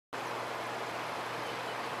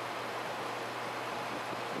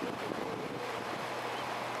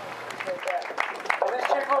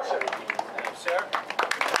motion. Sir?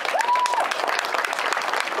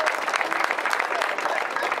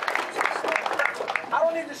 I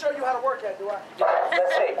don't need to show you how to work that, do I?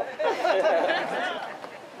 Let's see.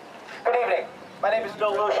 Good evening. My name is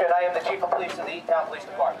Bill Lucia, and I am the Chief of Police of the Eatontown Police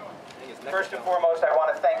Department. First and foremost, I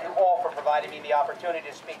want to thank you all for providing me the opportunity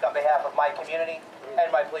to speak on behalf of my community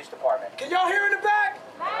and my police department. Can y'all hear in the back?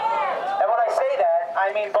 And when I say that,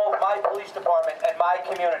 I mean both my police department and my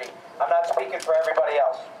community. I'm not speaking for everybody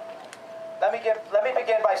else. Let me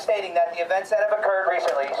begin by stating that the events that have occurred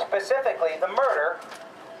recently, specifically the murder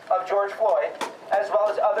of George Floyd, as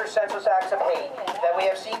well as other senseless acts of hate that we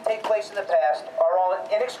have seen take place in the past, are all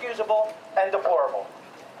inexcusable and deplorable.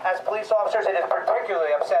 As police officers, it is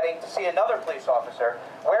particularly upsetting to see another police officer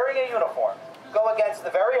wearing a uniform go against the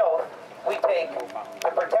very oath we take to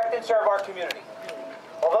protect and serve our community.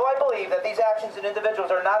 Although I believe that these actions and individuals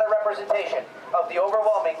are not a representation of the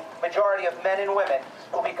overwhelming majority of men and women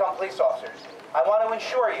who become police officers, I want to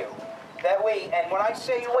assure you that we, and when I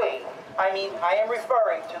say we, I mean I am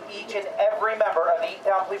referring to each and every member of the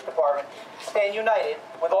Eatontown Police Department, stand united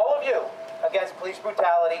with all of you against police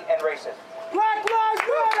brutality and racism. Black Lives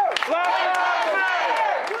Matter! Black Lives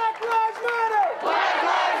Matter! Black Lives Matter! Black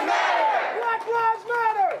Lives Matter! Black Lives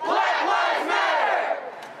Matter! Black Lives Matter!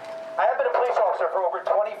 I have been a police officer for over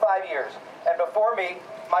 25 years, and before me,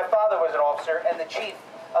 my father was an officer and the chief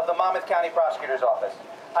of the Monmouth County Prosecutor's Office.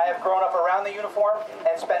 I have grown up around the uniform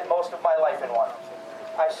and spent most of my life in one.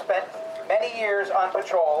 I've spent many years on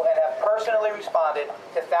patrol and have personally responded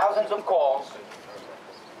to thousands of calls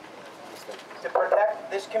to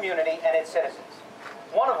protect this community and its citizens,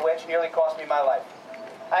 one of which nearly cost me my life.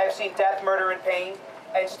 I have seen death, murder, and pain,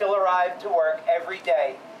 and still arrive to work every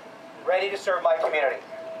day, ready to serve my community.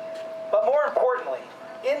 But more importantly,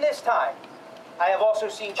 in this time, I have also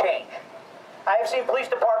seen change. I have seen police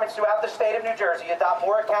departments throughout the state of New Jersey adopt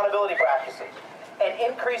more accountability practices and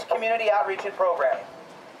increase community outreach and programming.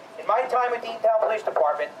 In my time with the Eatontown Police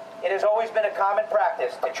Department, it has always been a common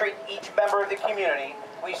practice to treat each member of the community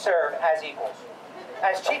we serve as equals.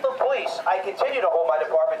 As Chief of Police, I continue to hold my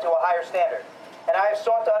department to a higher standard, and I have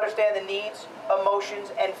sought to understand the needs,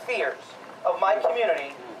 emotions, and fears of my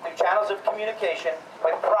community through channels of communication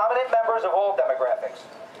with prominent members of all demographics.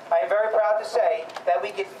 I am very proud to say that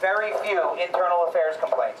we get very few internal affairs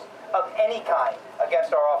complaints of any kind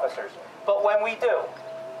against our officers. But when we do,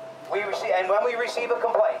 when we receive a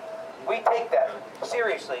complaint, we take them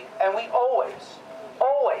seriously, and we always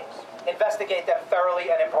investigate them thoroughly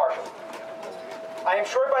and impartially. I am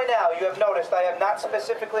sure by now you have noticed I have not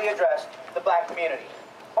specifically addressed the black community,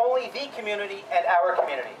 only the community and our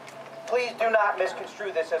community. Please do not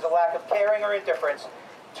misconstrue this as a lack of caring or indifference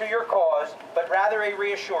to your cause, but rather a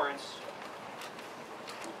reassurance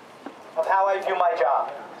of how I view my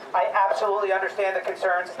job. I absolutely understand the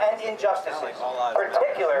concerns and injustices,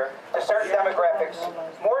 particular to certain demographics,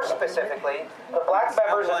 more specifically, the black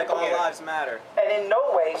members of the community, and in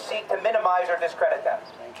no way seek to minimize or discredit them.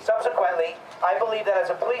 Subsequently, I believe that as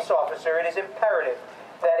a police officer, it is imperative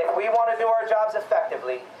that if we want to do our jobs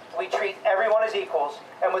effectively, we treat everyone as equals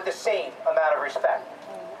and with the same amount of respect.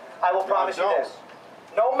 I will promise you this.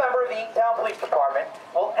 No member of the Eatontown Police Department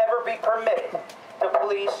will ever be permitted to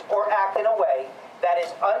police or act in a way that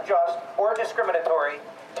is unjust or discriminatory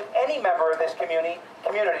to any member of this community,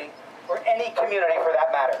 or any community for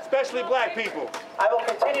that matter. Especially black people. I will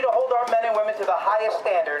continue to hold our men and women to the highest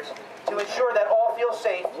standards to ensure that all feel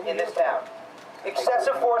safe in this town.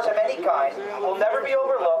 Excessive force of any kind will never be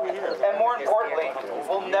overlooked, and more importantly,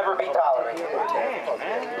 will never be tolerated.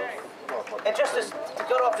 And just to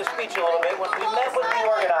go off the speech a little bit, when we met with the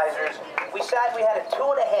organizers, we had a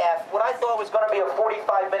 2.5, what I thought was going to be a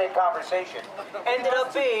 45-minute conversation. Ended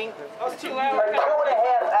up being a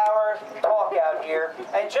 2.5-hour talk out here,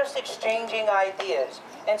 and just exchanging ideas.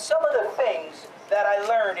 And some of the things that I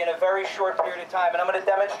learned in a very short period of time, and I'm going to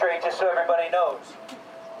demonstrate just so everybody knows.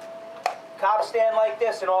 Cops stand like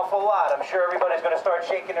this an awful lot. I'm sure everybody's going to start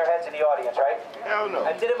shaking their heads in the audience, right? Hell no.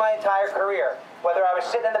 I did it my entire career. Whether I was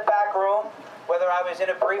sitting in the back room, whether I was in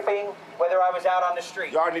a briefing, whether I was out on the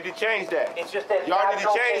street. Y'all need to change that. It's just a Y'all need to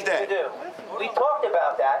natural change thing that. to do. We talked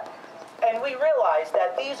about that, and we realized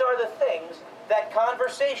that these are the things that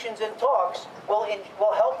conversations and talks will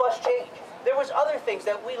help us change. There was other things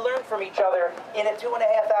that we learned from each other in a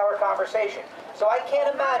 2.5-hour conversation. So I can't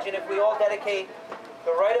imagine if we all dedicate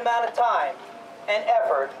the right amount of time and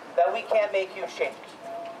effort that we can't make huge changes.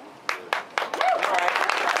 All right.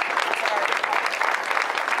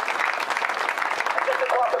 And just to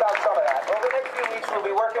talk about some of that, over the next few weeks we'll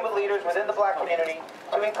be working with leaders within the black community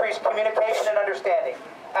to increase communication and understanding,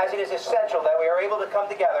 as it is essential that we are able to come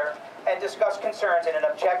together and discuss concerns in an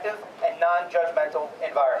objective and non-judgmental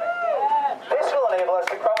environment. This will enable us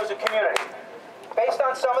to grow as a community. Based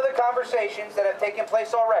on some of the conversations that have taken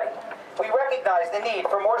place already, we recognize the need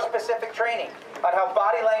for more specific training on how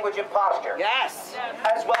body language and posture, Yes.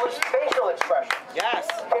 as well as facial expressions, Yes.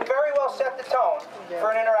 can very well set the tone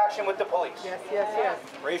for an interaction with the police.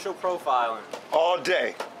 Racial profiling. All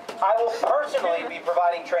day. I will personally be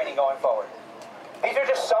providing training going forward. These are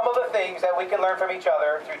just some of the things that we can learn from each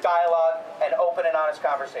other through dialogue and open and honest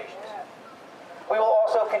conversations. We will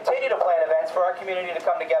also continue to plan events for our community to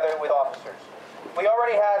come together with officers. We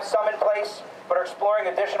already have some in place, but are exploring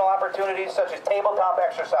additional opportunities such as tabletop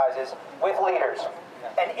exercises with leaders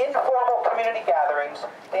and informal community gatherings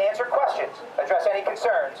to answer questions, address any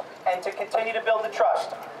concerns, and to continue to build the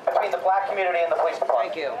trust between the black community and the police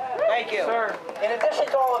department. Thank you. Thank you. Sir. In addition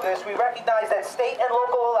to all of this, we recognize that state and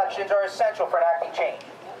local elections are essential for enacting change.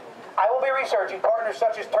 I will be researching partners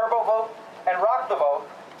such as Turbo Vote and Rock the Vote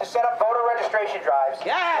to set up voter registration drives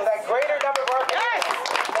Yes. so that greater number of our community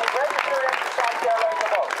may register and exercise their right to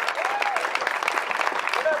vote.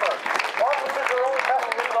 Remember, officers are only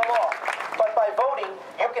messengers of the law, but by voting,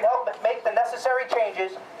 you can help make the necessary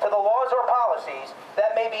changes to the laws or policies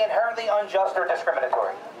that may be inherently unjust or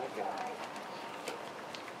discriminatory.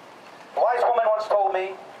 A wise woman once told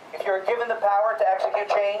me, if you're given the power to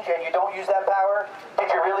execute change and you don't use that power,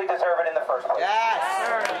 did you really deserve it in the first place? Yes.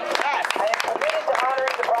 Yes. I am committed to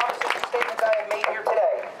honoring the promises and statements I have made here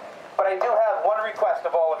today, but I do have one request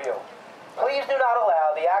of all of you. Please do not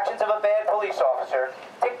allow the actions of a bad police officer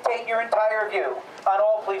dictate your entire view on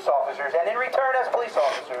all police officers, and in return as police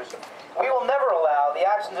officers, we will never allow the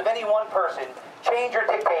actions of any one person change or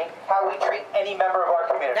dictate how we treat any member of our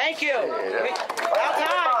community. Thank you. About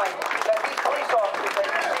time that these police officers that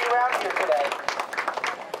you see around here today,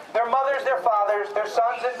 their mothers, their fathers, their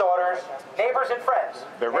sons and daughters, neighbors and friends,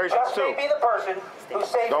 They're and racist just may too. be the person who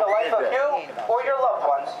saved Don't the life of forget you or your loved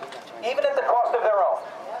ones, even at the cost of their own.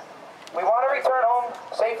 We want to return home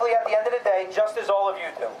safely at the end of the day, just as all of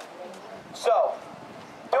you do. So,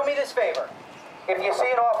 do me this favor. If you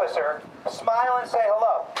see an officer, smile and say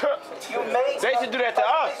hello. You may They should do that to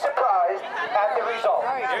us. be surprised at the result.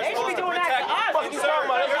 They should be doing that to us. What you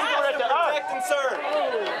talking about? They should do that to us. Protect and serve.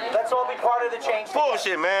 Let's all be part of the change.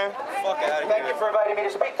 Bullshit, man. Fuck out of Thank you here. for inviting me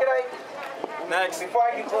to speak today. Next. Before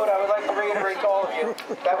I conclude, I would like to reiterate to all of you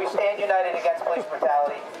that we stand united against police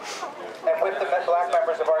brutality and with the black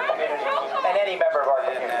members of our community and any member of our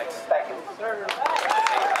community. Thank you. It's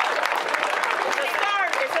a start.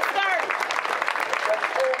 It's a start.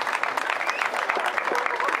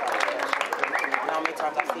 Now many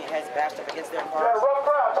times I've seen heads bashed up against their You cars. got a rough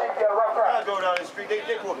crowd, Chief. You got a rough I crowd. go down the street, they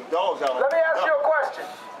call the dogs out. Let me ask you a question.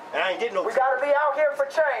 And I ain't getting no. We got to be out here for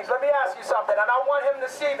change. Let me ask you something, and I want him to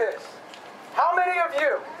see this. How many of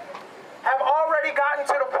you have already gotten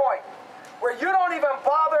to the point where you don't even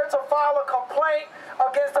bother to file a complaint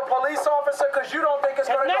against a police officer because you don't think it's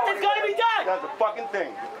going to go Nothing's going to be done. That's the fucking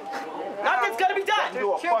thing. Nothing's going to be done.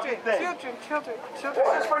 Do a fucking thing.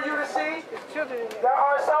 This is for you to see. There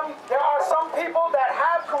are some people that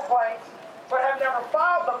have complaints but have never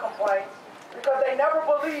filed the complaints because they never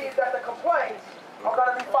believe that the complaints are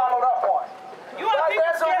going to be followed up on. You want people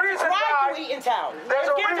There's a scared to reason drive why. through Eatontown. There's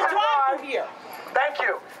They're a scared to reason drive why. through here. Thank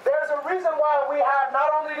you. There's a reason why we have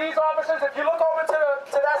not only these officers. If you look over to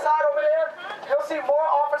that side over there, you'll see more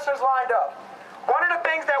officers lined up. One of the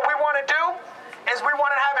things that we want to do is we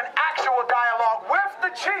want to have an actual dialogue with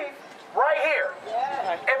the chief right here.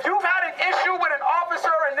 If you've had an issue with an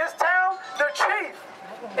officer in this town, the chief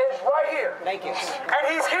is right here. Thank you. And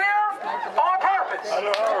he's here on purpose. I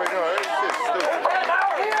know, I already know. This shit's He stupid. came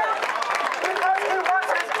out here because he wants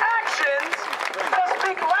his actions to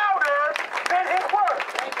speak louder than his words.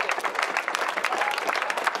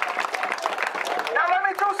 Now let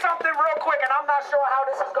me do something real quick, and I'm not sure how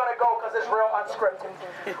this is going to go because it's real unscripted.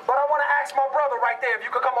 But I want to ask my brother right there if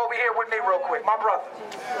you could come over here with me real quick. My brother.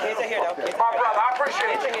 Kids are here, though. Kids My are here. brother, I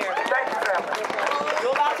appreciate Kids are you. here. Thank you, family.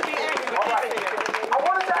 You're allowed to be angry, but kids are here. I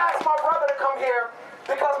wanted to ask my brother to come here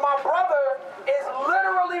because my brother is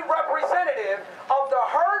literally representative of the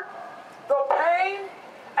hurt, the pain,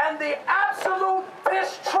 and the absolute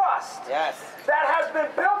distrust Yes. that has been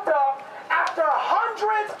built up after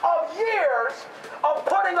hundreds of years of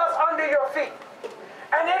putting us under your feet.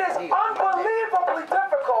 And it is unbelievably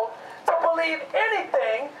difficult to believe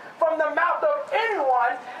anything from the mouth of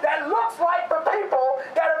anyone that looks like the people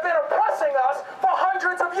that have been oppressing us for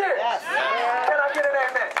hundreds of years. Yes. Can I get an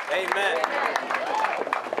amen? Amen.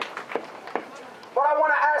 But I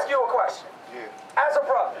want to ask you a question. As a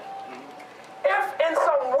brother, if in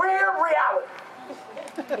some weird reality,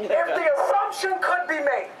 if the assumption could be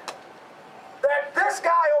made this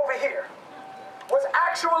guy over here was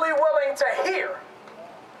actually willing to hear,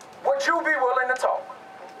 would you be willing to talk?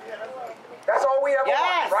 That's all we ever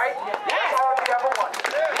want, right? That's all we ever want.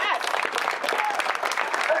 Yes.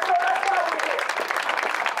 And so that's why we're here.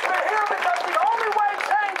 We're here because the only way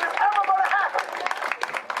change is ever going to happen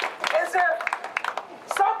is if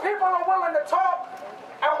some people are willing to talk,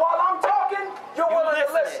 and while I'm talking, you're willing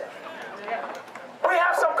to listen. We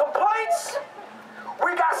have some complaints.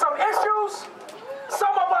 We got some issues.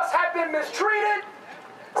 Some of us have been mistreated.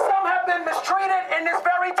 Some have been mistreated in this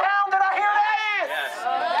very town. Did I hear that? Yes.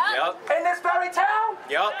 Yep. In this very town?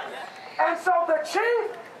 Yep. And so the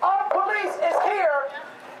chief of police is here,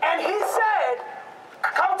 and he said,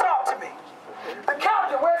 come talk to me. The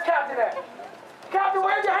captain, where's Captain at? Captain,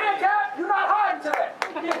 where's your hand, Cap? You're not hiding today.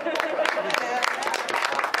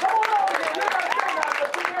 Come on over here. You're not saying that,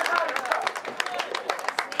 but you can't hide yourself.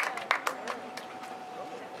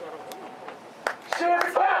 She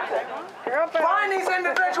is the captain. Find these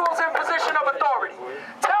individuals in position of authority.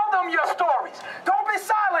 Tell them your stories. Don't be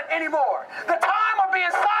silent anymore. The time of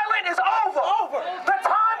being silent is over. The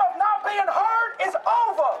time of not being heard is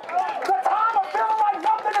over. The time of feeling like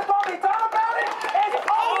nothing is going to be done about it is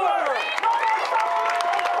over. No more suffering,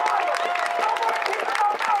 no more crying. No more keeping your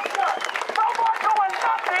mouth shut. No more doing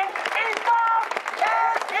nothing. Enough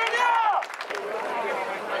is enough.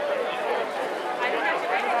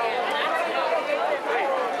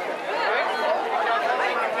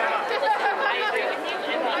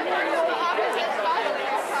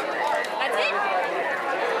 That's it.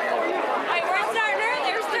 Alright, we're starting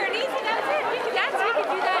early. We're starting easy. That's it. We can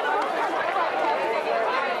do that.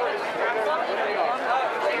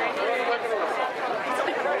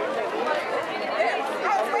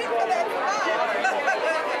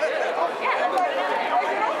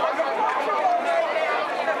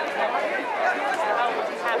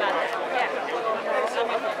 How about that? Yeah.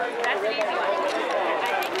 That's an easy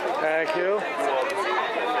one. Thank you.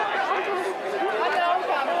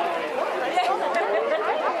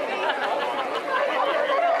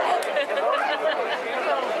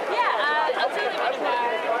 Yeah, I'll tell you what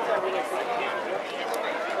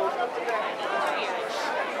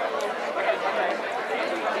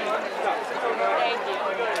Thank you.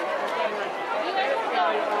 You guys want to go?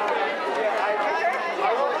 No, you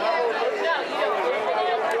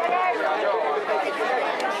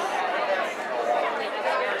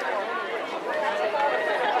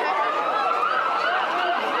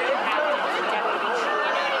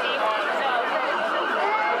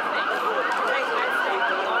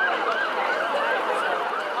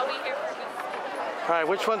I'll be here for good. All right,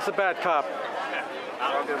 which one's the bad cop?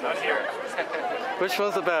 Not here. Which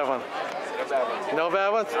one's the bad one? No bad ones. No bad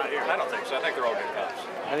ones? Not here. I don't think so. I think they're all good cops.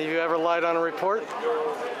 Any of you ever lied on a report?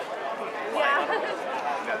 Yeah.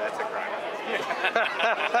 No, that's a crime.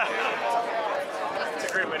 It's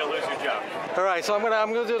a great way to lose your job. All right, so I'm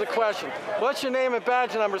gonna do the question. What's your name and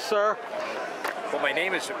badge number, sir? Well, my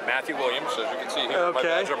name is Matthew Williams, as you can see here. Okay. My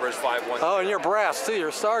badge number is 513. Oh, and you're brass too. You're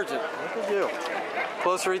a sergeant. Look at you.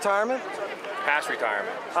 Close to retirement? Past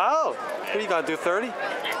retirement. Oh, what are you gonna do? 30?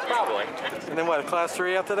 Probably. And then what? A class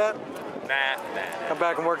 3 after that? Nah. Come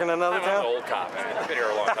back and work in another I'm an town? old cop, man. I've been here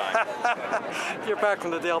a long time. You're back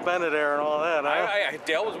from the Dale Bennett era and all that, huh?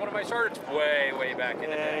 Dale was one of my sergeants way back in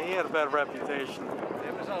the Yeah, day. he had a bad reputation.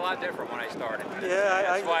 It was a lot different when I started. Yeah,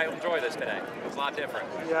 That's why I enjoy this today. It's a lot different.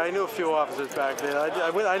 Yeah, I knew a few officers back then. I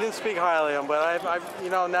didn't speak highly of them, but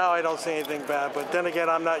now I don't see anything bad. But then again,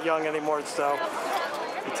 I'm not young anymore, so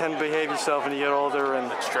you tend to behave yourself when you get older.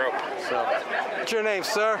 And It's true. so, what's your name,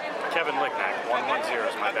 sir? Kevin Licknack, 110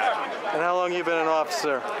 is my badge. And how long you been an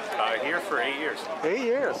officer? Here for 8 years. 8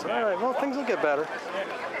 years. All right. Well, things will get better.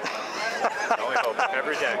 I only hope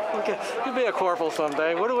every day. Okay, you'll be a corporal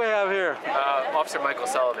someday. What do we have here? Officer Michael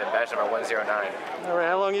Sullivan, badge number 109. All right.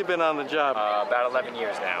 How long you been on the job? About 11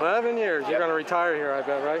 years now. 11 years. You're going to retire here, I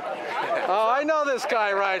bet, right? Oh, I know this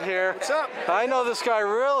guy right here. What's up? I know this guy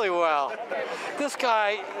really well. This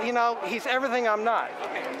guy, he's everything I'm not.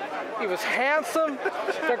 He was handsome.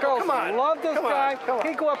 The girls loved this guy.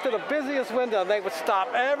 He'd go up to the busiest window, and they would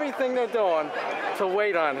stop everything they're doing to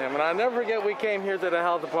wait on him. And I'll never forget, we came here to the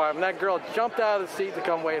health department. That girl jumped out of the seat to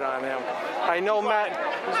come wait on him. I know Matt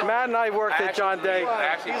and I worked at John Day. I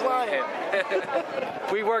actually believe him.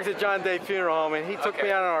 We worked at John Day Funeral Home, and he took me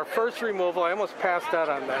out on our first removal. I almost passed out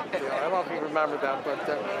on that deal. I don't know if you remember that, but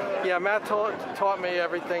yeah, Matt taught me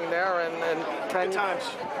everything there, and 10 times.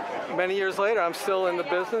 Many years later, I'm still in the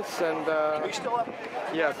business, and Are you still up?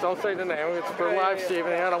 yes, don't say the name. It's for live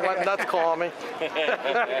streaming. I don't want nuts call me.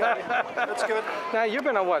 That's good. Now you've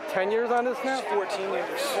been on what, 10 years on this now? 14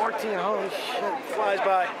 years. 14. Holy shit. Flies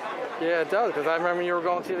by. Yeah, it does, because I remember you were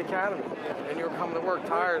going to the academy, and you were coming to work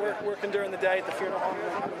tired. Working during the day at the funeral home.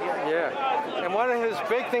 Yeah. And one of his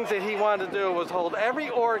big things that he wanted to do was hold every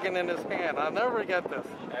organ in his hand. I'll never forget this.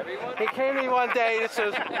 Everyone? He came to me one day and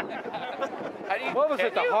says, what was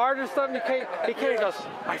it, the hardest stuff? He came and goes,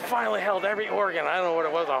 I finally held every organ. I don't know what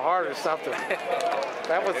it was, the hardest stuff.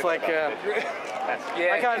 That was like, Yeah.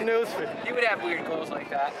 I got news for you. You would have weird goals like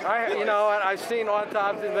that. You know, I've seen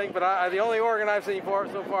autopsy and things, but the only organ I've seen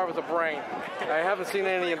so far was a brain. I haven't seen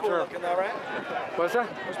any in Cool terms. looking, though, right? What's that?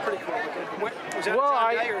 It was pretty cool looking. Was that Well,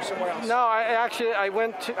 John Day or somewhere else? No, I had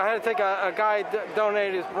to take a guy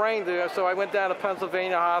donated his brain to, so I went down to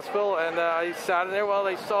Pennsylvania Hospital and I sat in there while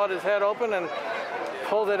they sawed his head open and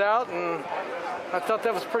pulled it out, and I thought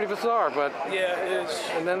that was pretty bizarre, but Yeah, it is.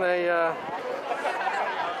 and then they,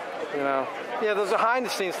 you know, yeah, the behind the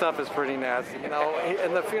scenes stuff is pretty nasty, you know.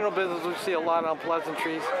 In the funeral business, we see a lot of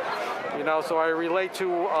unpleasantries, you know, so I relate to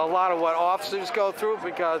a lot of what officers go through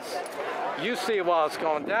because you see it while it's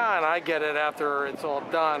going down. I get it after it's all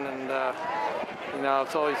done, and you know,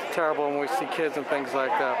 it's always terrible when we see kids and things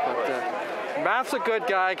like that. But Matt's a good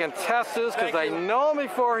guy. I can test this because I know him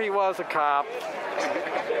before he was a cop.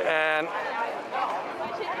 And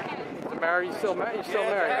he's married. You still married?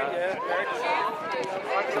 Huh? Yeah, married.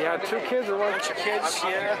 You had 2 kids or one? Bunch of kids,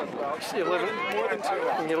 yeah. You living? More than 2.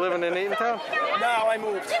 And you living in Eatontown? No, I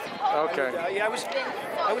moved. Okay. Yeah,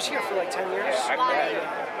 I was here for like 10 years.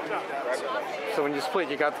 So when you split,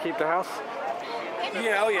 you got to keep the house?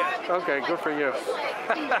 Yeah, oh yeah. Okay, good for you.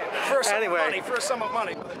 For a sum Anyway. of money, for a sum of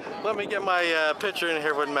money. Let me get my picture in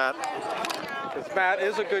here with Matt. Because Matt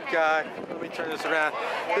is a good guy. Let me turn this around.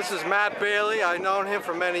 This is Matt Bailey. I've known him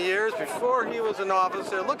for many years. Before he was an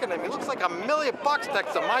officer, look at him. He looks like $1 million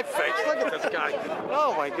next to my face. Look at this guy.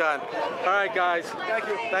 Oh my God. All right, guys. Thank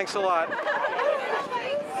you. Thanks a lot.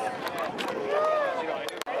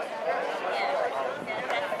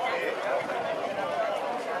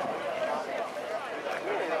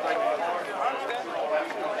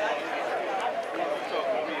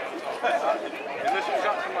 Unless you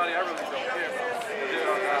got somebody I really don't care.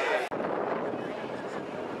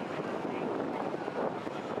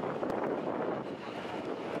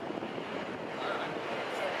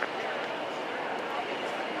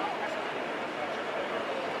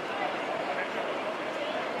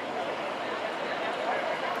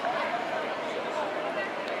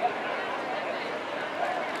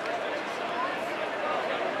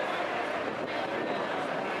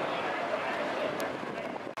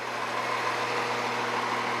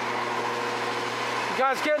 You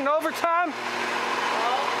guys getting overtime?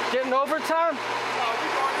 Getting overtime?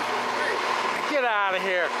 Get out of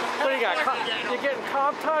here. What do you got? You getting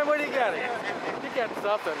comp time? What are you getting? You're getting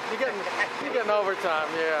something. You're getting overtime,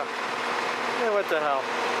 yeah. Yeah, what the hell?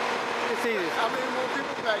 It's easy. How many more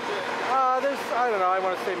people back there? There's, I don't know, I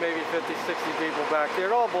want to say maybe 50, 60 people back there.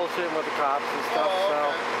 They're all bullshitting with the cops and stuff, so,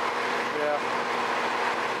 yeah.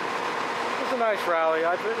 It's a nice rally.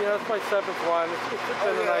 You know, it's my 7th one. It's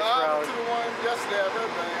been a nice rally. I went to the one yesterday at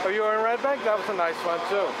Red Bank. Oh, you were in Red Bank? That was a nice one,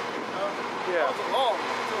 too. Yeah. That was a long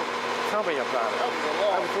one, too. Tell me about it. That was a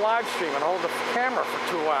long I was live streaming, holding the camera for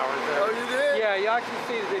 2 hours there. Oh, you did? Yeah, you actually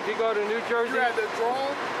see, if you go to New Jersey. You had the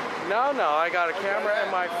drone? No, I got a camera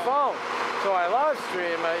and my phone. So I live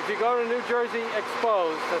stream. If you go to New Jersey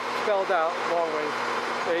Exposed, that's spelled out long ways,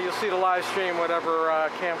 you'll see the live stream, whatever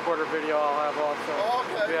camcorder video I'll have also. Oh,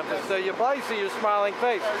 okay. You have to say, you probably see your smiling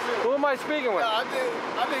face. Who am I speaking with? I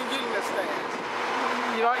didn't get in the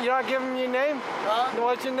stands. You're not giving me your name? Huh? No,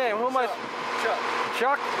 what's your name? Who am I? Chuck.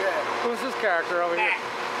 Chuck? Yeah. Who's this character over here?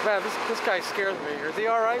 Man, this guy scares me. Is he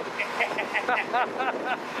all right?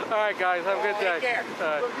 All right, guys. Have a good day. Take care.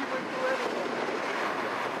 All right.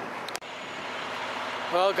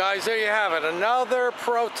 Well, guys, there you have it. Another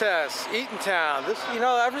protest. Eatontown. This, you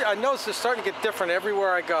know, I notice it's starting to get different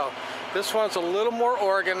everywhere I go. This one's a little more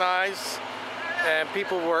organized, and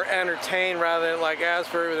people were entertained rather than like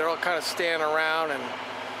Asbury, where they're all kind of standing around and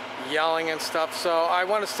yelling and stuff. So I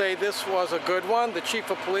want to say this was a good one. The chief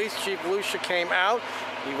of police, Chief Lucia, came out.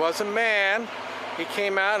 He was a man. He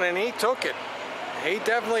came out and he took it. He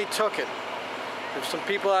definitely took it. There's some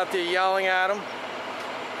people out there yelling at him,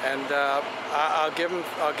 and I'll give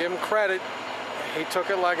him credit. He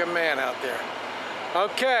took it like a man out there.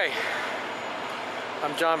 Okay,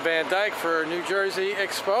 I'm John Van Dyke for New Jersey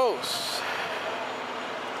Exposed.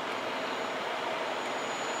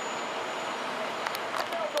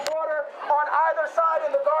 The water on either side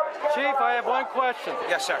in the garbage can. Chief, I have one question.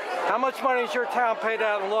 Yes, sir. How much money is your town paid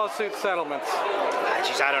out in lawsuit settlements?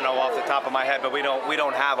 Geez, I don't know off the top of my head, but we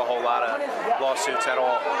don't have a whole lot of lawsuits at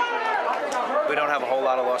all. We don't have a whole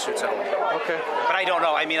lot of lawsuits at all. Okay. But I don't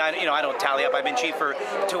know. I mean, I don't tally up. I've been chief for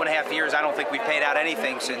 2.5 years. I don't think we've paid out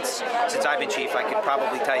anything since I've been chief. I could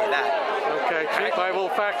probably tell you that. Okay, Chief, I will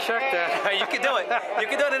fact check that. You can do it. You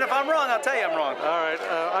can do it, and if I'm wrong, I'll tell you I'm wrong. All right.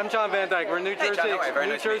 I'm John Van Dyke. We're New Hey, John, how are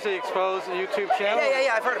you? New Jersey Exposed YouTube channel.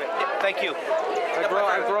 Yeah, I've heard of it. Yeah, thank you.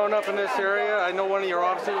 I've grown up in this area. I know one of your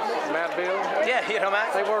officers, Matt Beal. Yeah, you know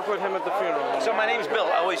Matt. They work with him at the funeral. So my name's Bill.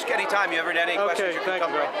 Always, anytime you ever had any questions, you can thank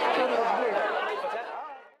come you, Bill. right.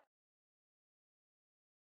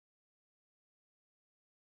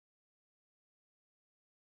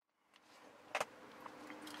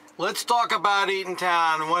 Let's talk about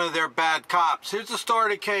Eatontown and one of their bad cops. Here's the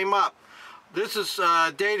story that came up. This is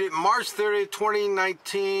dated March 30th,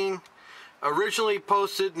 2019. Originally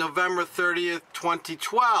posted November 30th,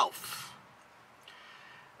 2012.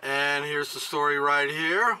 And here's the story right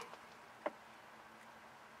here.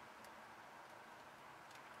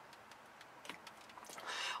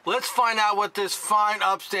 Let's find out what this fine,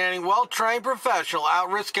 upstanding, well-trained professional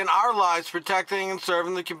out risking our lives protecting and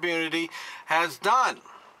serving the community has done.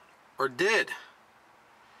 Or did.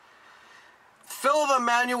 Philip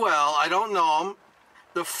Emanuel, I don't know him,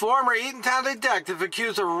 the former Eatontown detective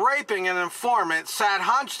accused of raping an informant, sat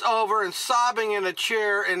hunched over and sobbing in a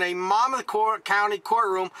chair in a Monmouth County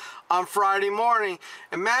courtroom on Friday morning.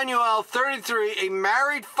 Emanuel, 33, a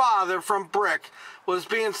married father from Brick, was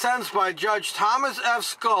being sentenced by Judge Thomas F.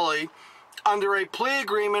 Scully under a plea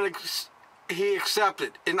agreement he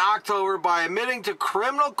accepted in October by admitting to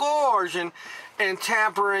criminal coercion and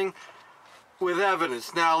tampering with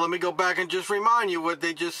evidence. Now, let me go back and just remind you what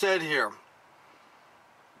they just said here.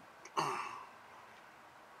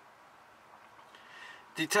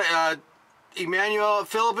 Philip Emanuel,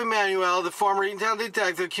 the former Eatontown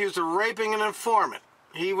detective, accused of raping an informant.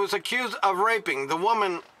 He was accused of raping. The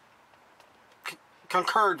woman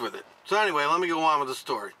concurred with it. So anyway, let me go on with the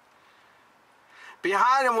story.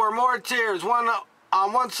 Behind him were more tears.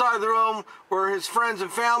 On one side of the room were his friends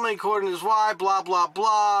and family, including his wife, blah, blah,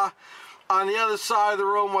 blah. On the other side of the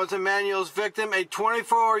room was Emanuel's victim, a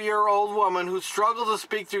 24-year-old woman who struggled to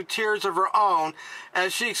speak through tears of her own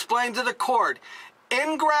as she explained to the court,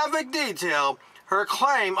 in graphic detail, her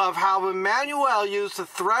claim of how Emanuel used the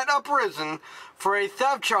threat of prison for a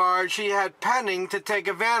theft charge he had pending to take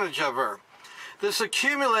advantage of her. This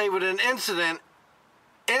accumulated with an incident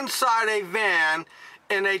inside a van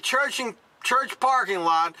in a church parking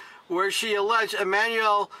lot where she alleged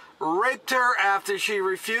Emanuel raped her after she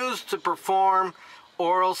refused to perform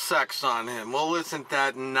oral sex on him. Well, isn't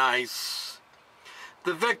that nice?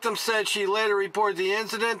 The victim said she later reported the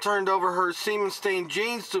incident, turned over her semen-stained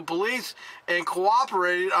jeans to police, and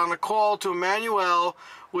cooperated on a call to Emanuel,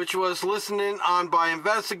 which was listened on by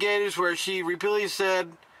investigators, where she repeatedly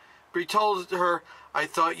said, he told her, "I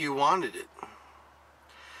thought you wanted it."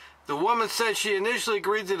 The woman said she initially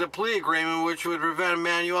agreed to the plea agreement, which would prevent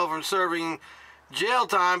Emanuel from serving jail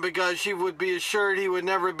time because she would be assured he would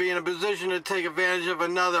never be in a position to take advantage of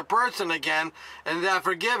another person again, and that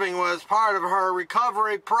forgiving was part of her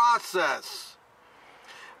recovery process.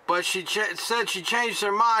 But she said she changed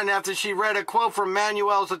her mind after she read a quote from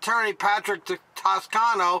Emanuel's attorney, Patrick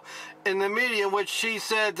Toscano, in the media, in which she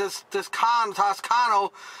said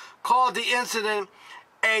Toscano called the incident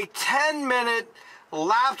a 10-minute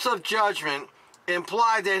lapse of judgment,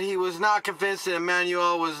 implied that he was not convinced that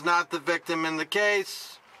Emanuel was not the victim in the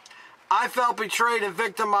case. "I felt betrayed and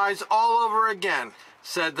victimized all over again,"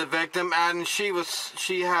 said the victim, adding she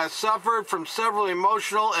has suffered from several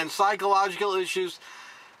emotional and psychological issues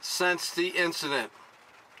since the incident.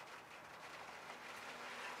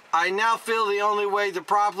 "I now feel the only way to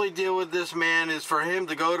properly deal with this man is for him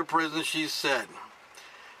to go to prison," she said.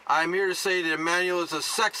 "I'm here to say that Emanuel is a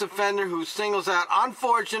sex offender who singles out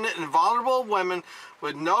unfortunate and vulnerable women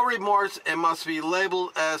with no remorse and must be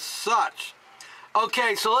labeled as such."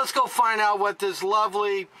 Okay, so let's go find out what this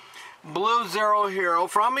lovely Blue Zero hero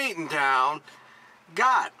from Eatontown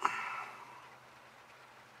got.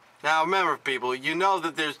 Now remember, people, you know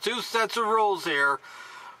that there's two sets of rules here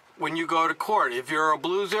when you go to court. If you're a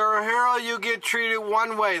Blue Zero hero, you get treated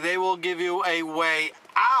one way. They will give you a way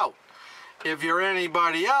out. If you're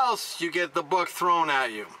anybody else, you get the book thrown at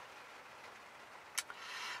you.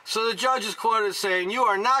 So the judge is quoted saying, "You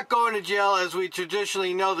are not going to jail as we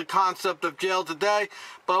traditionally know the concept of jail today,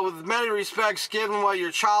 but with many respects, given what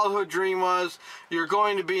your childhood dream was, you're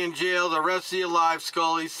going to be in jail the rest of your life,"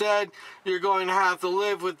 Scully said. "You're going to have to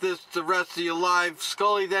live with this the rest of your life."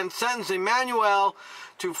 Scully then sentenced Emmanuel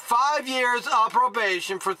to 5 years of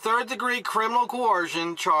probation for third-degree criminal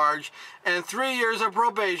coercion charge and 3 years of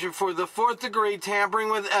probation for the fourth-degree tampering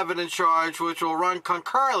with evidence charge, which will run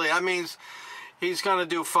concurrently. That means he's going to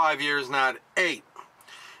do 5 years, not 8.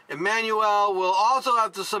 Emmanuel will also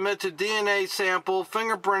have to submit to DNA sample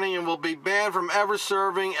fingerprinting and will be banned from ever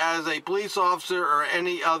serving as a police officer or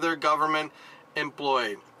any other government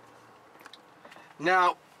employee.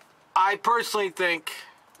 Now, I personally think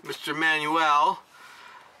Mr. Emmanuel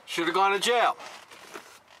should have gone to jail.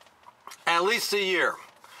 At least a year.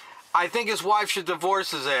 I think his wife should divorce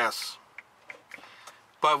his ass.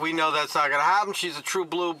 But we know that's not going to happen. She's a true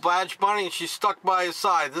blue badge bunny and she's stuck by his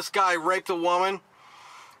side. This guy raped a woman.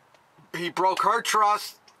 He broke her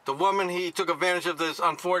trust. The woman, he took advantage of this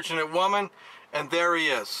unfortunate woman. And there he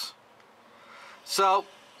is. So,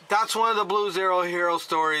 that's one of the Blue Zero hero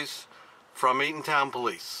stories from Eatontown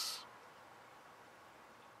Police.